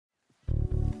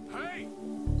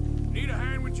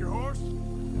your horse?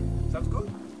 Sounds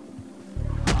good.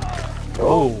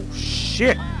 Oh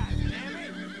shit!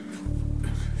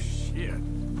 Shit.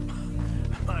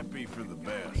 Might be for the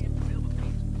best.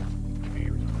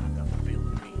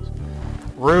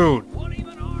 Rude. What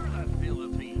even are the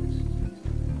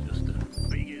Philippines? Just the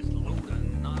biggest load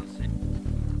of nonsense.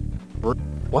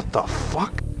 What the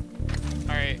fuck?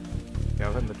 Alright, Yeah,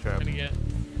 I'm in the trap. I'm gonna get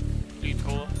lead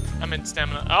cola. I'm in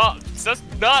stamina. Oh, that's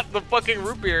not the fucking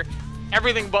root beer.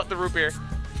 Everything but the root beer.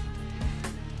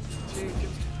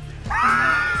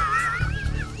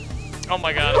 Oh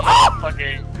my god, I'm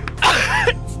fucking.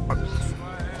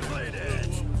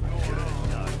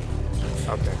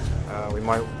 Okay, we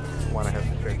might want to have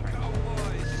to check.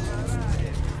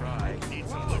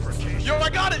 Yo, I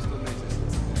got it!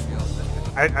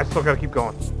 I still gotta keep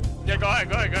going. Yeah, go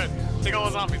ahead. Take all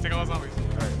the zombies, Alright.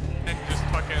 And just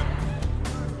fucking.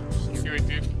 Do it,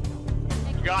 dude.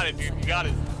 You got it, dude. You got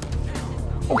it.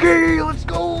 Okay, let's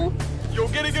go! Yo,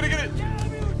 get it!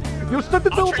 Yo, start the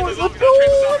I'll train teleport! the Let's zombies,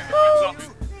 go!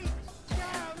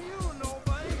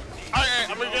 Alright,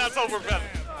 I'm gonna get that teleport pen.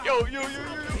 Yo.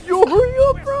 Yo, hurry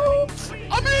up, bro!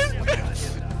 I'm in!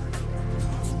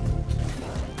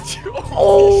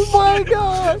 Oh my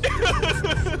god!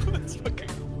 Let's fucking...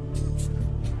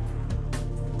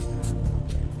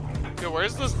 Yo,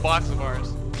 where's this box of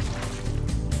ours?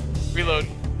 Reload.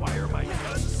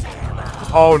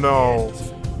 Oh no.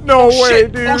 No way,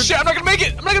 Shit. dude! Oh shit, I'm not gonna make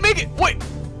it! Wait!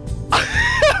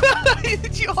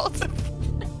 Did you hold it?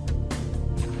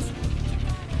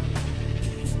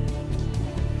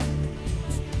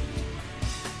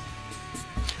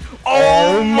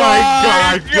 Oh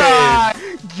my god!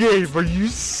 Gabe, are you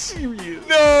serious?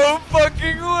 No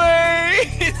fucking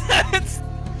way! That's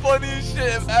the funniest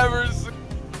shit I've ever seen.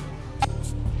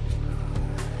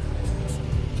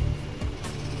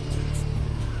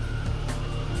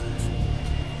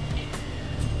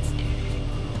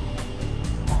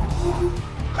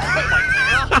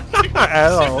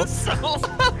 Ow. So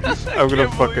I'm gonna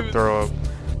fucking throw up.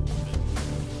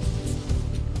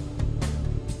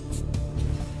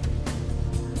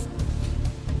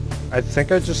 I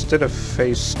think I just did a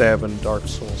face stab in Dark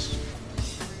Souls.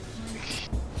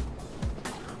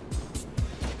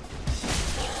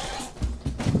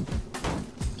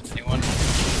 Anyone?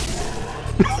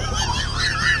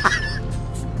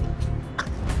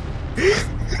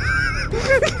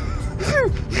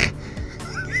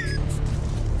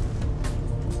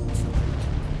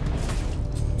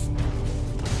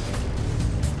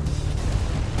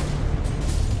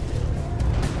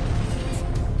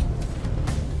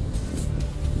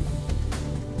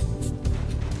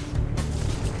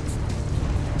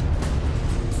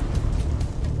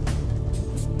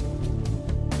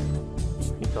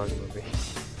 Talking about me.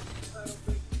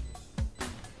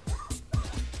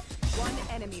 One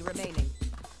enemy remaining.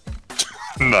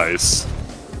 Nice.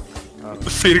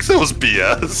 Phoenix, that was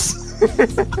BS.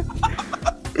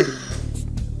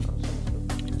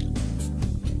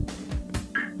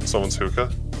 Someone's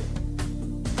hookah.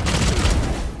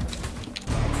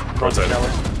 Rotate.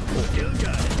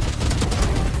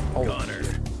 Oh,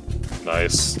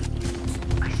 Nice.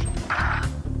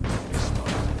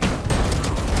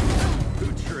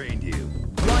 Who trained you?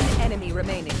 One enemy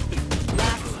remaining.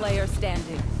 Last player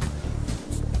standing.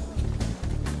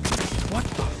 what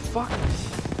the fuck?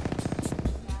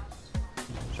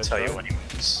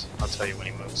 I'll tell you when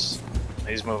he moves.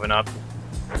 He's moving up.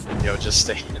 Yo, just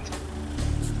stay in.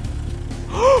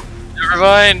 Never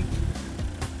mind.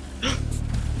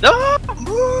 No,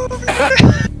 move.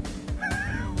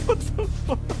 What the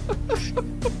fuck?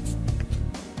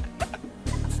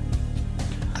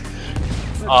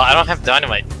 Oh, I don't have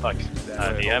dynamite. Fuck. Do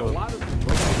you have?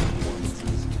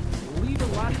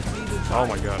 Oh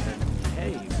my god.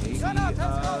 Hey, maybe,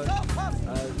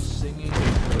 singing.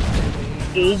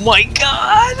 Oh my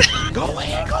god! Go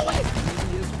away! Adam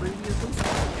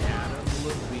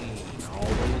Levine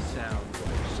always sounds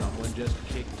like someone just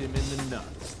kicked him in the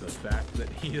nuts. The fact that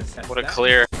he is. What a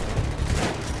clear.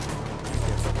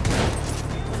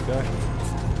 Okay.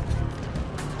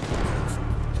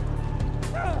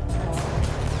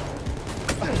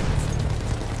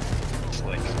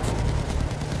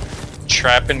 Like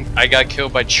trapping. I got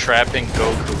killed by trapping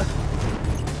Goku.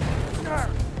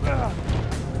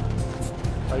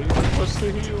 Are you supposed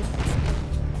to heal?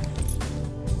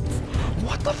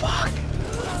 What the fuck?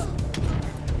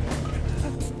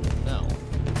 No.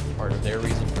 Part of their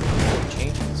reason for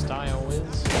changing style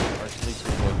is partially to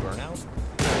avoid burnout.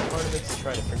 Part of it's to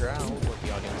try to figure out what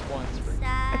the audience wants for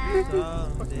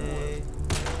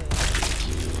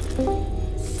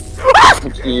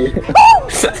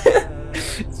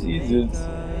Jesus.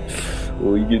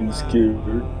 Oh, you getting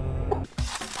scared?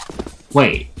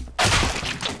 Wait.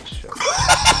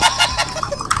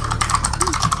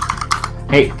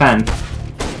 Hey, Fen.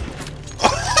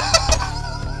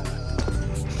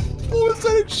 What was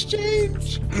that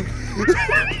exchange?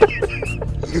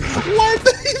 Why did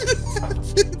that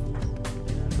happen?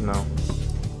 No.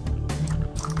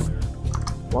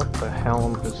 What the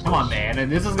hell is this? Come on, man.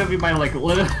 And this is gonna be my, like,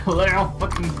 literal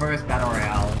fucking first battle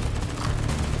royale.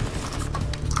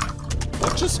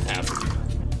 What just happened?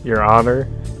 Your Honor,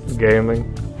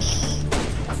 gaming.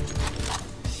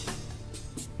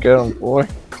 Get him, boy.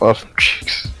 Clap some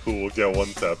cheeks. Cool, get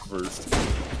one tap first.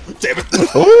 Damn it!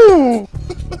 Ooh!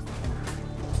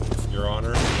 Your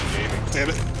Honor, gaming. Damn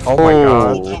it! Oh my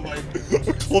god.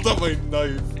 Hold out my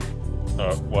knife.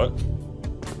 What?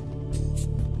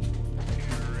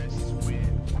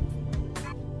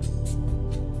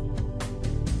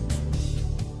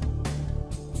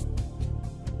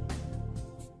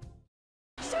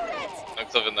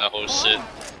 Next up in that whole shit.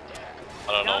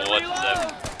 I don't know what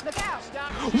that.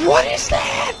 What is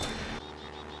that?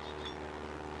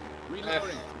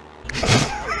 Reloading.